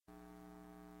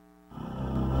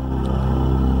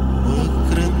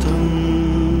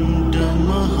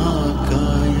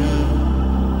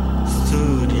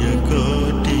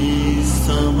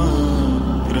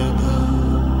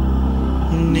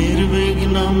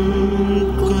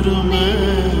कुरु मे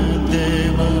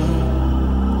देव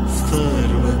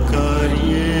सर्वकार्येषु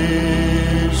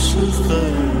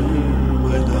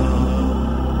सर्वदा.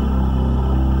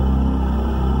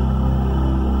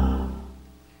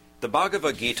 The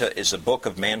Bhagavad Gita is a book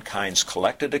of mankind's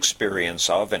collected experience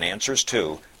of and answers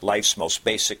to life's most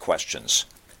basic questions.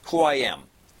 Who I am,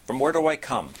 from where do I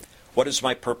come, what is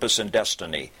my purpose and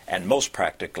destiny, and most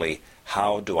practically,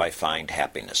 how do I find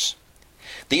happiness?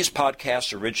 These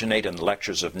podcasts originate in the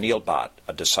lectures of Neil Bhatt,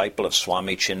 a disciple of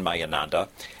Swami Chinmayananda.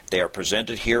 They are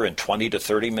presented here in 20 to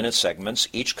 30-minute segments,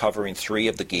 each covering 3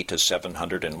 of the Gita's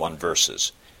 701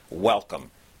 verses. Welcome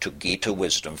to Gita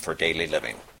Wisdom for Daily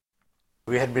Living.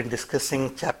 We had been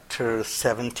discussing chapter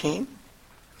 17,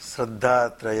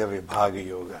 Shraddha Traya Vibhaga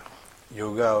Yoga,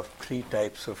 yoga of 3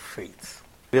 types of faith.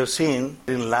 We have seen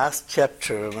in last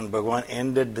chapter, when Bhagavan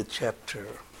ended the chapter,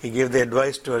 he gave the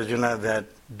advice to Arjuna that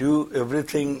do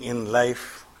everything in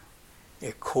life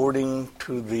according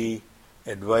to the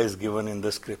advice given in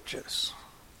the scriptures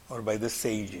or by the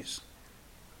sages.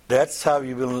 That's how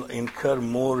you will incur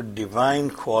more divine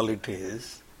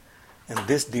qualities. And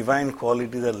these divine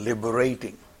qualities are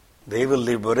liberating. They will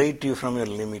liberate you from your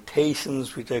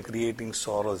limitations which are creating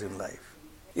sorrows in life.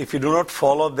 If you do not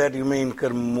follow that, you may incur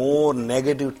more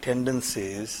negative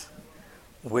tendencies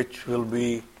which will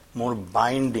be more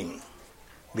binding.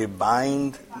 They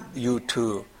bind you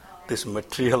to this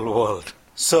material world.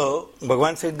 So,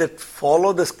 Bhagavan said that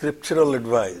follow the scriptural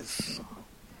advice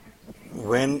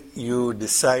when you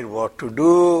decide what to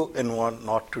do and what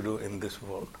not to do in this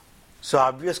world. So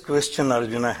obvious question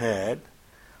Arjuna had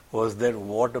was that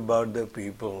what about the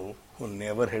people who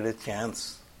never had a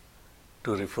chance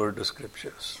to refer to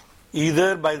scriptures?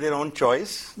 Either by their own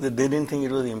choice, that they didn't think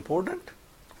it was important,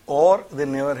 or they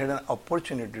never had an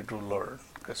opportunity to learn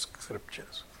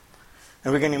scriptures.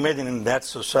 And we can imagine in that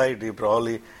society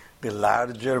probably the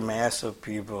larger mass of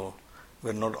people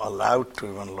were not allowed to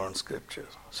even learn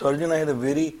scriptures. So Arjuna had a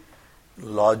very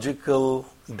logical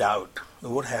doubt.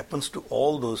 What happens to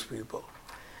all those people?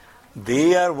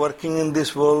 They are working in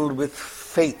this world with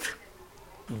faith.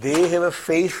 They have a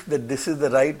faith that this is the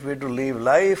right way to live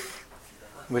life,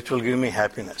 which will give me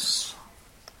happiness.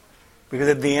 Because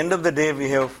at the end of the day, we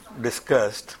have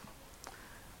discussed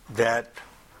that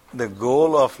the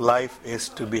goal of life is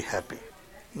to be happy.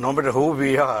 No matter who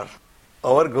we are,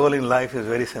 our goal in life is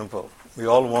very simple. We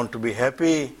all want to be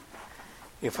happy.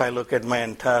 If I look at my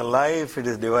entire life, it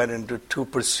is divided into 2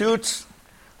 pursuits.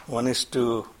 One is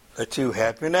to achieve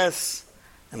happiness,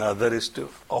 and other is to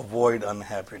avoid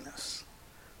unhappiness.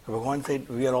 So Bhagavan said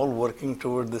we are all working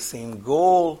toward the same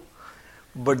goal,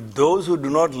 but those who do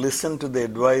not listen to the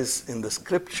advice in the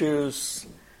scriptures,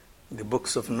 the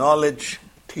books of knowledge,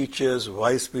 teachers,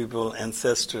 wise people,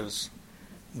 ancestors,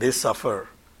 they suffer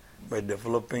by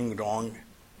developing wrong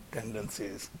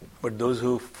tendencies. But those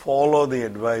who follow the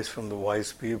advice from the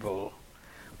wise people,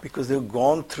 because they've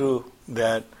gone through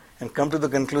that and come to the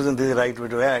conclusion this is the right way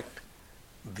to act,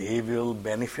 they will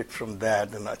benefit from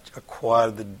that and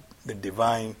acquire the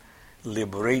divine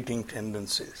liberating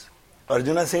tendencies.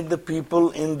 Arjuna said the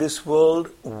people in this world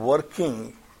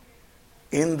working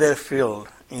in their field,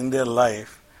 in their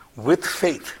life, with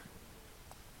faith,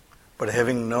 but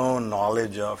having no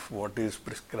knowledge of what is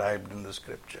prescribed in the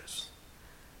scriptures.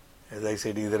 As I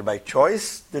said, either by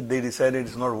choice that they decided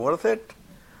it's not worth it,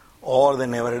 or they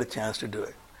never had a chance to do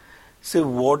it. So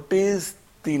what is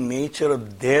the nature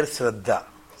of their Shraddha?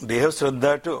 They have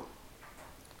Shraddha too.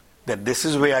 That this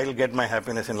is where I'll get my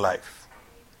happiness in life.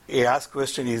 He asked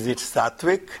question, is it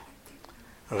Sattvic,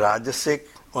 Rajasic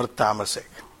or Tamasic?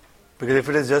 Because if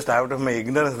it is just out of my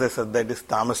ignorance, they said that is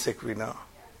Tamasic, we know.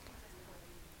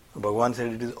 Bhagavan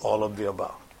said it is all of the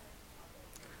above.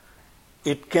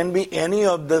 It can be any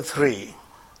of the 3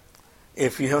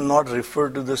 if you have not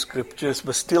referred to the scriptures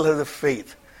but still have the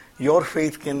faith. Your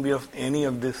faith can be of any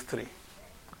of these 3.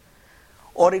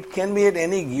 Or it can be at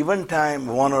any given time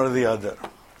one or the other.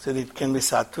 So it can be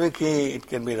Sattviki, it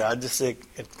can be Rajasic,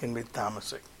 it can be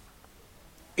Tamasic.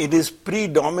 It is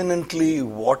predominantly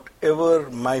whatever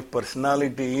my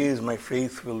personality is, my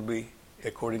faith will be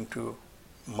according to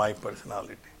my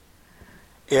personality.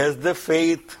 As the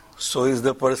faith, so is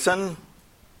the person.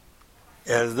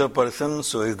 As the person,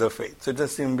 so is the faith. So it's a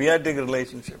symbiotic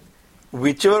relationship.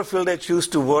 Whichever field I choose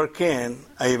to work in,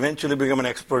 I eventually become an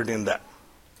expert in that.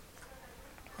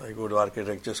 I go to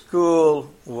architecture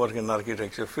school, work in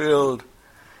architecture field.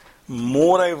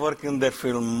 More I work in that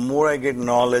field, more I get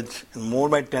knowledge, and more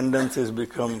my tendencies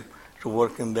become to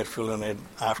work in that field. And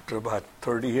after about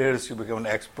 30 years, you become an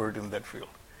expert in that field.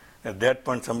 At that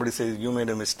point, somebody says, you made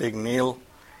a mistake, Neil.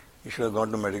 You should have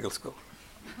gone to medical school.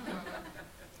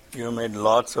 You made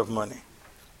lots of money.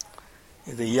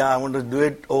 You say, yeah, I want to do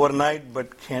it overnight,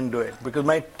 but can't do it. Because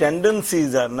my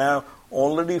tendencies are now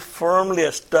already firmly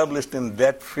established in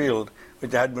that field,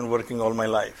 which I had been working all my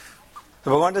life.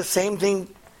 So Bhagavan, the same thing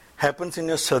happens in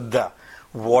your Shraddha.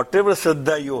 Whatever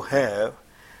Shraddha you have,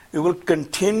 you will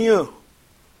continue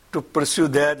to pursue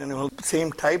that and you will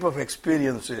same type of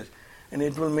experiences, and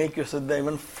it will make your Shraddha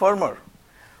even firmer.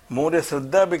 More a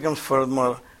Shraddha becomes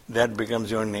firmer, that becomes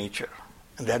your nature,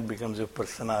 and that becomes your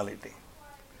personality.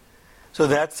 So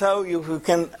that's how you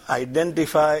can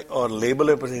identify or label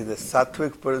a person as a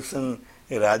sattvic person,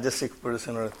 a rajasic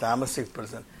person, or a tamasic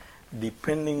person,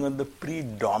 depending on the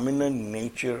predominant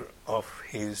nature of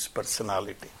his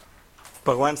personality.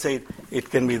 Bhagavan said it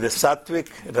can be the sattvic,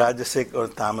 rajasic, or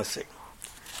tamasic.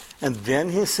 And then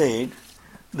he said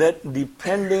that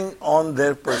depending on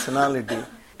their personality,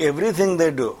 everything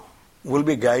they do will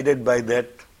be guided by that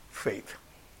faith.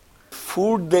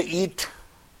 Food they eat,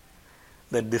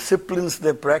 the disciplines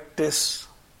they practice,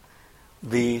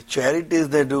 the charities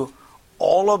they do,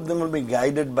 all of them will be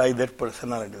guided by that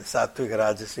personality, sattvic,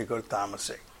 rajasic, or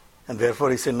tamasic. And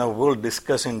therefore he said, now we'll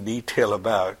discuss in detail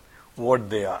about what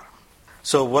they are.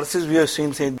 So verses we have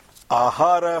seen say,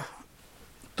 ahara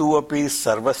tu api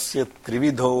sarvasya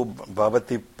trividho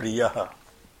bhavati priyaha.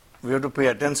 We have to pay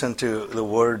attention to the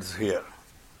words here.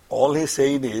 All he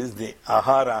said is the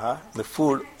ahara, the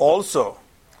food, also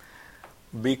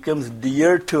becomes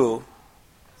dear to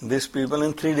these people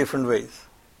in three different ways.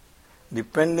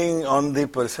 Depending on the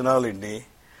personality,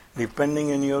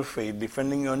 depending on your faith,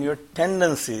 depending on your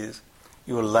tendencies,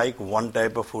 you will like one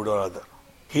type of food or other.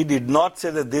 He did not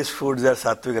say that these foods are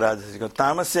sattvic, rajasic, or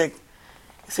tamasic.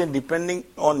 He said depending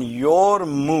on your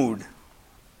mood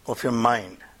of your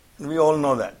mind. And we all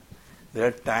know that. There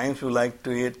are times you like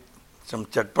to eat some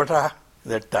chatpata.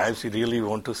 There are times you really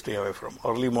want to stay away from.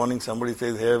 Early morning somebody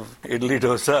says, have idli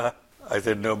dosa. I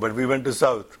said, no, but we went to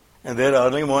south. And there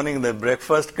early morning the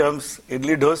breakfast comes,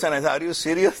 idli dosa. And I said, are you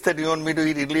serious that you want me to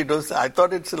eat idli dosa? I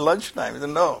thought it's lunchtime. He said,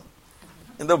 no.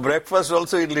 In the breakfast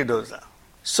also idli dosa.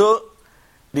 So,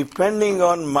 depending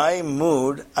on my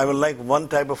mood, I will like one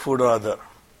type of food or other.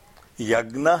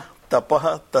 Yagna,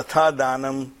 tapaha, tatha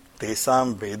danam,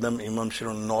 tesam, vedam, imam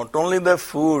shirun. Not only the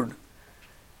food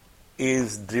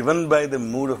is driven by the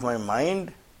mood of my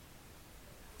mind,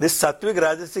 this sattvic,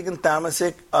 rajasic, and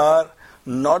tamasic are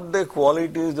not the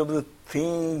qualities of the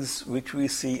things which we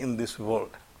see in this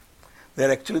world. They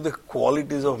are actually the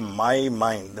qualities of my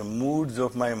mind, the moods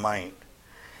of my mind.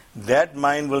 That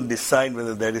mind will decide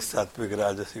whether that is sattvic,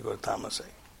 rajasic, or tamasic.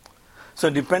 So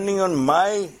depending on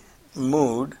my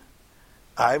mood,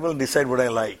 I will decide what I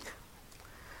like.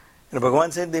 And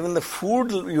Bhagavan said even the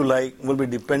food you like will be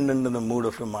dependent on the mood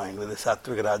of your mind, whether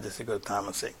sattvic, rajasic, or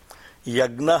tamasic.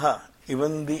 Yagnaha,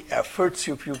 even the efforts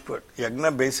you put.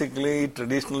 Yagna basically,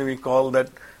 traditionally we call that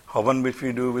havan which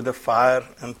we do with the fire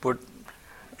and put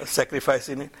sacrifice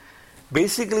in it.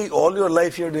 Basically all your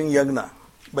life you are doing yagna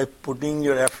by putting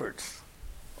your efforts,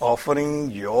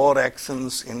 offering your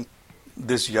actions in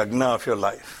this yagna of your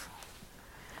life.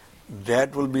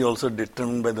 That will be also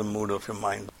determined by the mood of your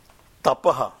mind.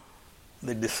 Tapaha,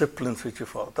 the disciplines which you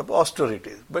follow. Tapa,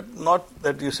 austerities, but not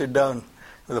that you sit down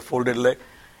with a folded leg.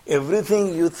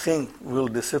 Everything you think will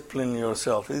discipline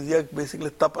yourself is basically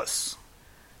tapas.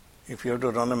 If you have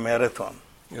to run a marathon,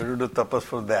 you have to do tapas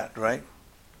for that, right?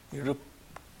 You have to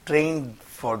train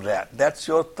for that. That's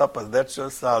your tapas, that's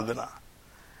your sadhana.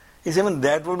 Is even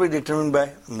that will be determined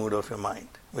by the mood of your mind,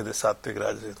 with the sattvic,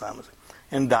 rajasic, tamasic.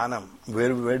 And danam,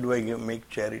 where do I make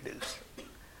charities?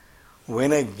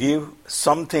 When I give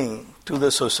something to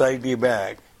the society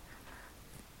back,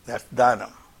 that's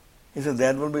danam. He said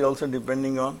that will be also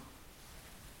depending on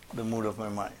the mood of my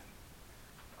mind.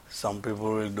 Some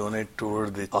people will donate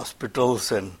toward the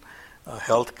hospitals and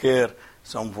healthcare,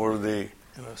 some for the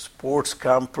sports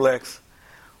complex.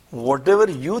 Whatever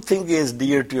you think is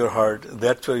dear to your heart,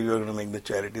 that's where you are going to make the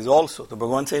charities also. So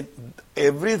Bhagavan said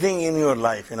everything in your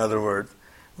life, in other words,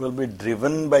 will be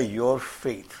driven by your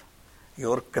faith,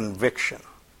 your conviction.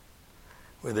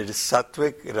 Whether it is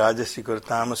sattvic, rajasic, or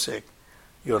tamasic,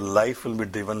 your life will be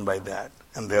driven by that.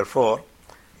 And therefore,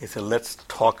 he said, let's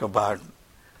talk about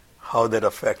how that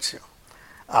affects you.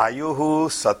 Ayuhu,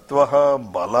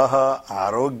 sattvaha, balaha,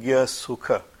 arogya,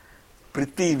 sukha,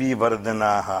 priti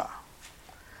vivardhanaha,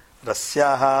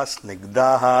 rasyaha,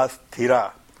 snigdaha,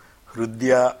 sthira,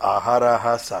 hrudya,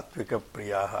 aharaha, sattvika,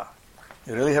 priyaha.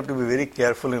 You really have to be very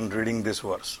careful in reading this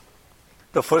verse.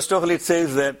 So first of all, it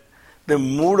says that the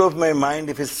mood of my mind,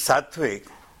 if it's sattvic,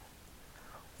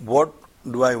 what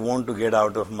do I want to get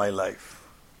out of my life?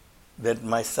 That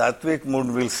my sattvic mood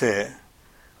will say,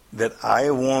 that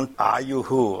I want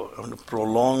ayuhu, I want to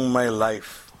prolong my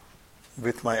life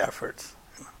with my efforts.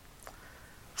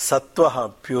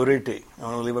 Sattvaha, purity, I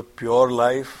want to live a pure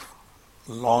life,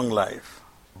 long life.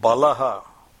 Balaha,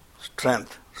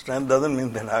 strength. Strength doesn't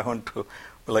mean that I want to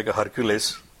be like a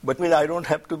Hercules, but I don't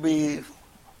have to be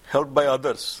helped by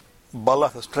others.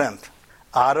 Bala, strength.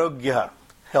 Arogya,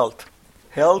 health.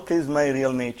 Health is my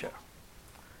real nature.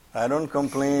 I don't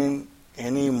complain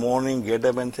any morning, get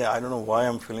up and say, I don't know why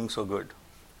I'm feeling so good.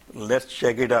 Let's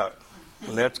check it out.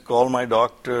 Let's call my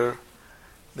doctor.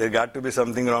 There got to be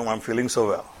something wrong. I'm feeling so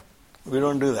well. We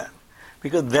don't do that.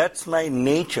 Because that's my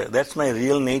nature. That's my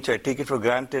real nature. I take it for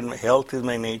granted. My health is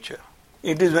my nature.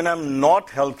 It is when I'm not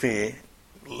healthy,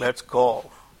 let's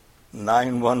call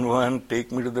 911,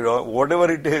 take me to the doctor.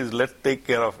 Whatever it is, let's take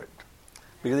care of it.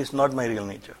 Because it's not my real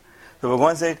nature. So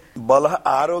Bhagavan said, Bala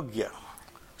arogya.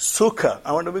 Sukha,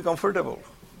 I want to be comfortable.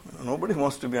 Nobody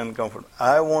wants to be uncomfortable.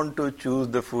 I want to choose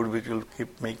the food which will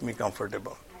make me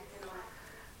comfortable.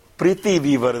 Priti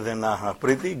vivardhanaha.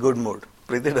 Priti, good mood.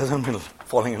 Priti doesn't mean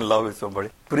falling in love with somebody.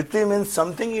 Priti means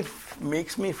something it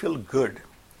makes me feel good.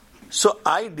 So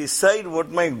I decide what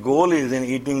my goal is in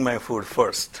eating my food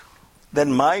first.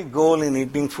 Then my goal in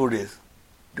eating food is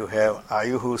to have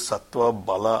ayuhu, sattva,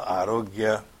 bala,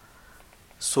 arogya,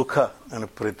 sukha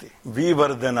and priti.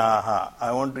 Vivardhanaha.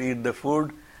 I want to eat the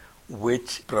food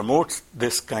which promotes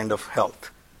this kind of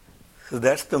health. So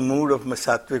that's the mood of my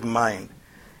sattvic mind.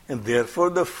 And therefore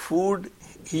the food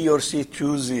he or she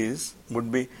chooses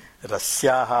would be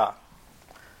rasyaha,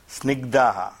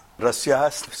 snigdaha.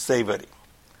 Rasyaha, savory.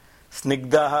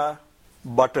 Snigdaha,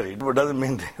 buttery. It doesn't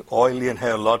mean oily and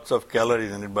have lots of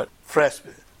calories in it, but fresh.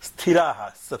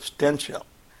 Sthiraha, substantial,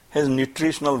 has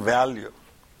nutritional value.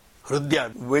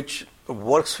 Hrudya, which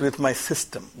works with my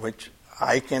system, which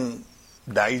I can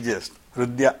digest.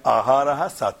 Hrudya aharaha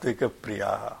sattvika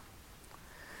priyaha.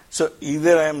 So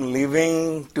either I am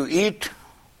living to eat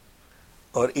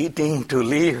or eating to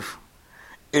live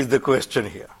is the question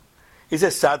here. He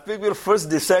says, Sattvic will first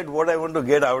decide what I want to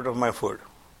get out of my food.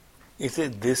 He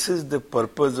says, this is the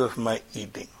purpose of my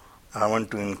eating. I want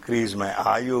to increase my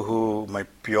ayuhu, my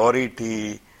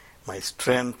purity, my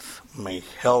strength, my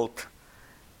health,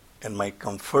 and my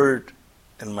comfort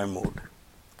and my mood.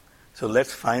 So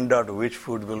let's find out which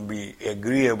food will be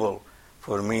agreeable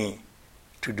for me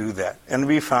to do that. And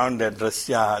we found that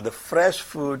rasyaha, the fresh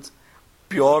foods,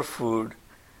 pure food,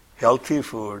 healthy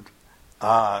food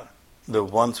are the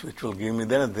ones which will give me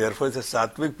that. And therefore, the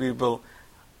sattvic people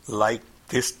like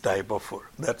this type of food.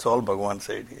 That's all Bhagavan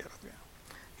said here.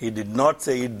 He did not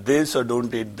say eat this or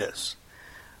don't eat this.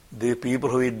 The people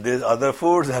who eat this other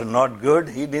foods are not good.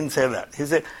 He didn't say that. He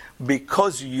said,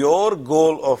 because your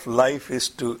goal of life is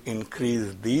to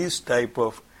increase these type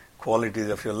of qualities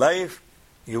of your life,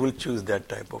 you will choose that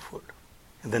type of food.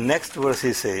 In the next verse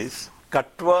he says,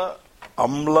 Katva,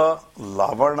 Amla,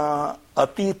 Lavana,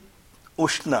 Ati,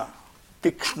 Ushna,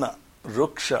 Tikshna,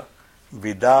 Ruksha,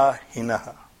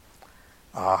 Vidahinaha,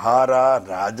 Ahara,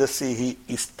 Rajasihi,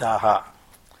 Istaha.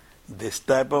 This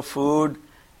type of food,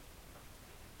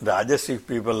 Rajasic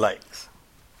people likes.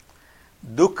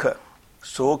 Dukha,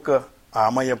 Soka,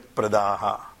 Amaya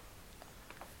Pradaha.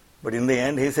 But in the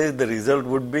end, he says the result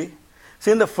would be.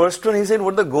 See, in the first one, he said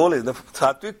what the goal is. The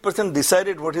sattvic person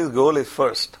decided what his goal is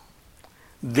first,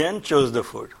 then chose the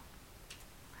food.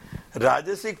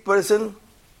 Rajasic person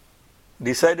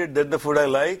decided that the food I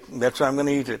like, that's why I'm going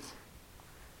to eat it.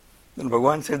 Then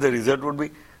Bhagavan said the result would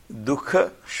be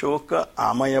Dukha, Shoka,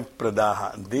 Amaya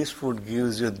Pradaha. This food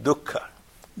gives you dukkha,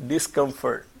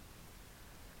 discomfort.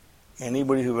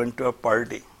 Anybody who went to a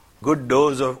party, good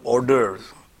dose of hors d'oeuvres,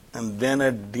 and then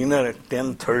a dinner at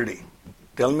 10:30.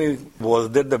 Tell me, was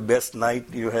that the best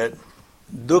night you had?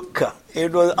 Dukkha.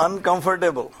 It was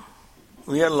uncomfortable.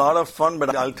 We had a lot of fun,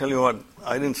 but I'll tell you what,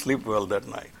 I didn't sleep well that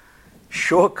night.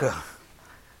 Shoka,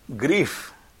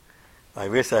 grief. I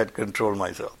wish I had controlled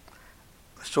myself.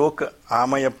 Shoka,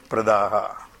 Amaya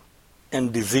Pradaha,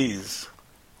 and disease.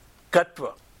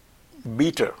 Katva,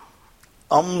 bitter.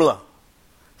 Amla,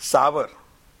 sour.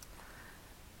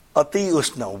 Ati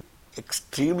Ushna,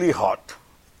 extremely hot.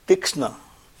 Tikshna,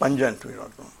 pungent, we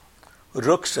don't know.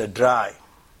 Ruksha, dry.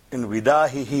 And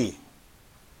Vidahihi,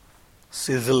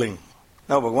 sizzling.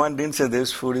 Now Bhagavan didn't say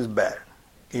this food is bad.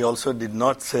 He also did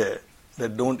not say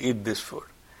that don't eat this food.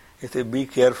 He said be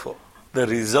careful. The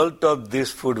result of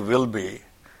this food will be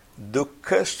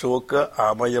Dukkha, Shoka,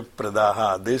 Amaya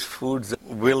Pradaha. These foods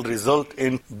will result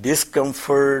in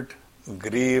discomfort,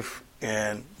 grief,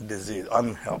 and disease,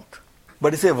 unhealth.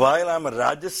 But he said, while I'm a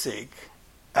Rajasic,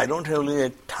 I don't have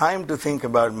really time to think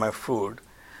about my food.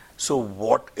 So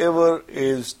whatever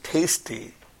is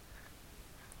tasty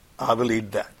I will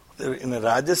eat that. In a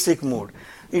Rajasic mood,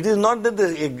 it is not that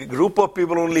a group of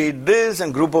people only eat this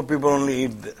and group of people only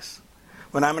eat this.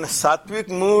 When I'm in a Sattvic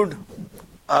mood,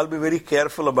 I'll be very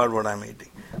careful about what I'm eating.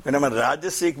 When I'm in a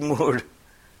Rajasic mood,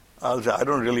 I'll say, I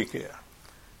don't really care.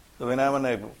 So when I'm on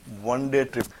a one-day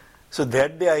trip, so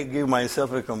that day I give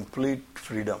myself a complete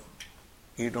freedom.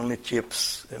 Eat only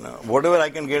chips, whatever I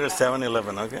can get at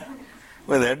 7-Eleven, okay?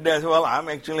 Well, that day I say, well,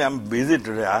 I'm busy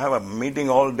today. I have a meeting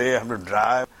all day, I have to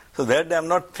drive. So that day I'm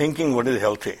not thinking what is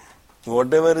healthy.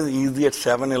 Whatever is easy at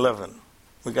 7-Eleven,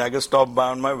 because I can stop by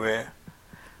on my way,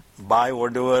 buy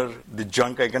whatever the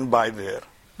junk I can buy there.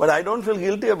 But I don't feel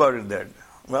guilty about it that day.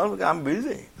 Well, I'm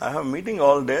busy. I have a meeting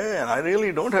all day and I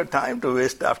really don't have time to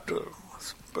waste after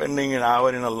spending an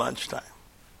hour in a lunchtime.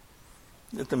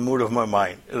 It's the mood of my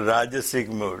mind, Rajasic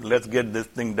mood. Let's get this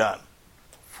thing done.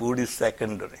 Food is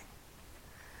secondary.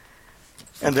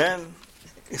 And then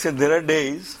he said there are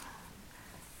days,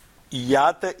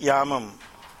 yata yamam,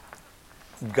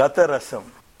 gata rasam,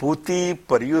 puti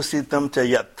paryusitam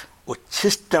chayat,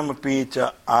 uchistam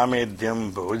picha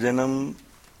amedhyam bhojanam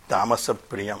tamasa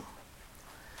priyam.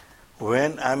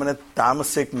 When I'm in a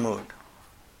tamasic mood,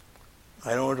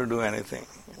 I don't want to do anything.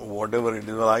 Whatever it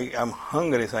is, well, I'm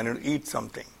hungry, so I need to eat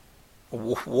something.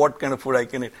 What kind of food I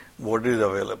can eat? What is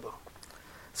available?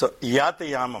 So, yata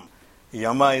yamam.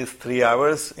 Yama is 3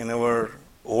 hours in our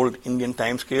old Indian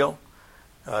time scale.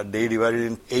 Day divided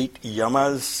in 8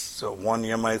 yamas. So, 1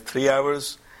 yama is 3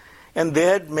 hours. And they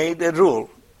had made a rule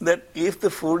that if the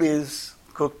food is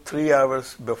cooked 3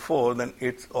 hours before, then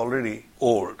it's already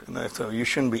old. So you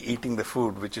shouldn't be eating the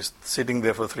food which is sitting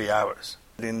there for 3 hours.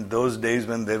 In those days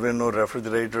when there were no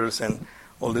refrigerators and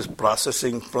all these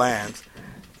processing plants,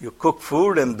 you cook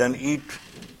food and then eat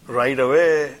right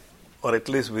away or at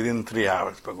least within 3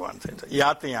 hours, Bhagavan said.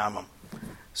 Yata yamam.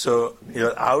 So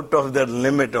you're out of the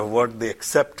limit of what the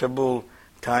acceptable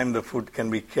time the food can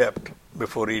be kept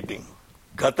before eating.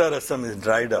 Gata rasam is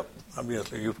dried up.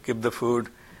 Obviously, you keep the food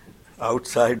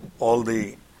outside, all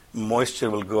the moisture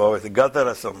will go away. Gata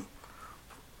rasam,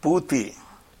 puti,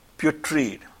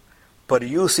 putrid,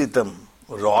 paryusitam,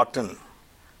 rotten,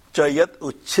 chayat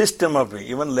uchistam api,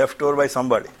 even left over by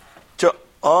somebody, cha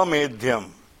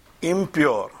amedhyam,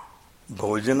 impure,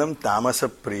 bhojanam tamasa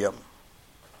priyam.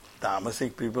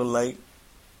 Tamasic people like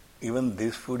even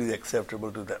this food is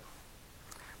acceptable to them.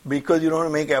 Because you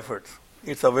don't make efforts.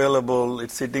 It's available,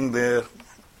 it's sitting there.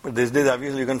 But these days,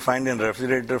 obviously, you can find in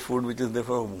refrigerator food which is there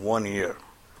for 1 year.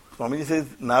 Swamiji says,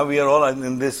 now we are all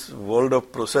in this world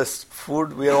of processed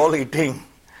food, we are all eating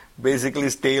basically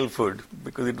stale food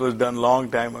because it was done long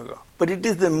time ago. But it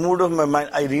is the mood of my mind.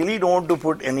 I really don't want to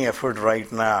put any effort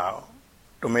right now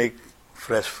to make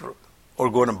fresh fruit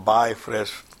or go and buy fresh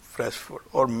food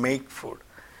or make food.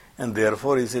 And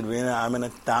therefore, he said, when I'm in a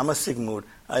tamasic mood,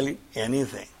 I'll eat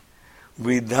anything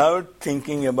without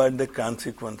thinking about the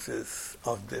consequences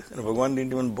of this. And Bhagavan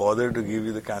didn't even bother to give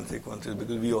you the consequences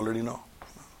because we already know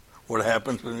what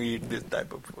happens when we eat this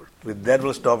type of food. With that,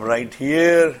 we'll stop right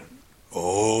here. Om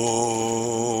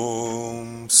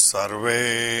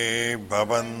Sarve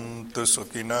Bhavantu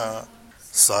Sukhina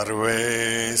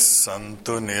Sarve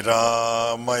Santu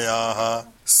Niramayaha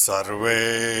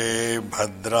Sarve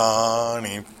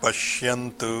Bhadrani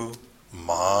Pashyantu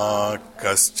Ma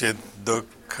Kaschid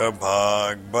Dukkha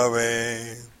Bhag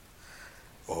Bhave.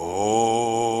 Om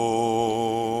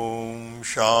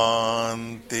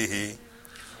Shantihi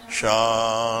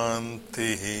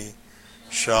Shantihi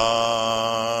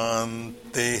Shantihi.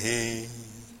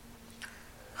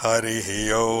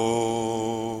 Harihi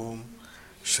Om.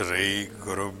 Shri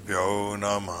Gurubhyo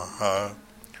Namaha.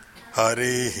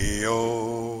 Harihi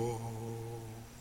Om.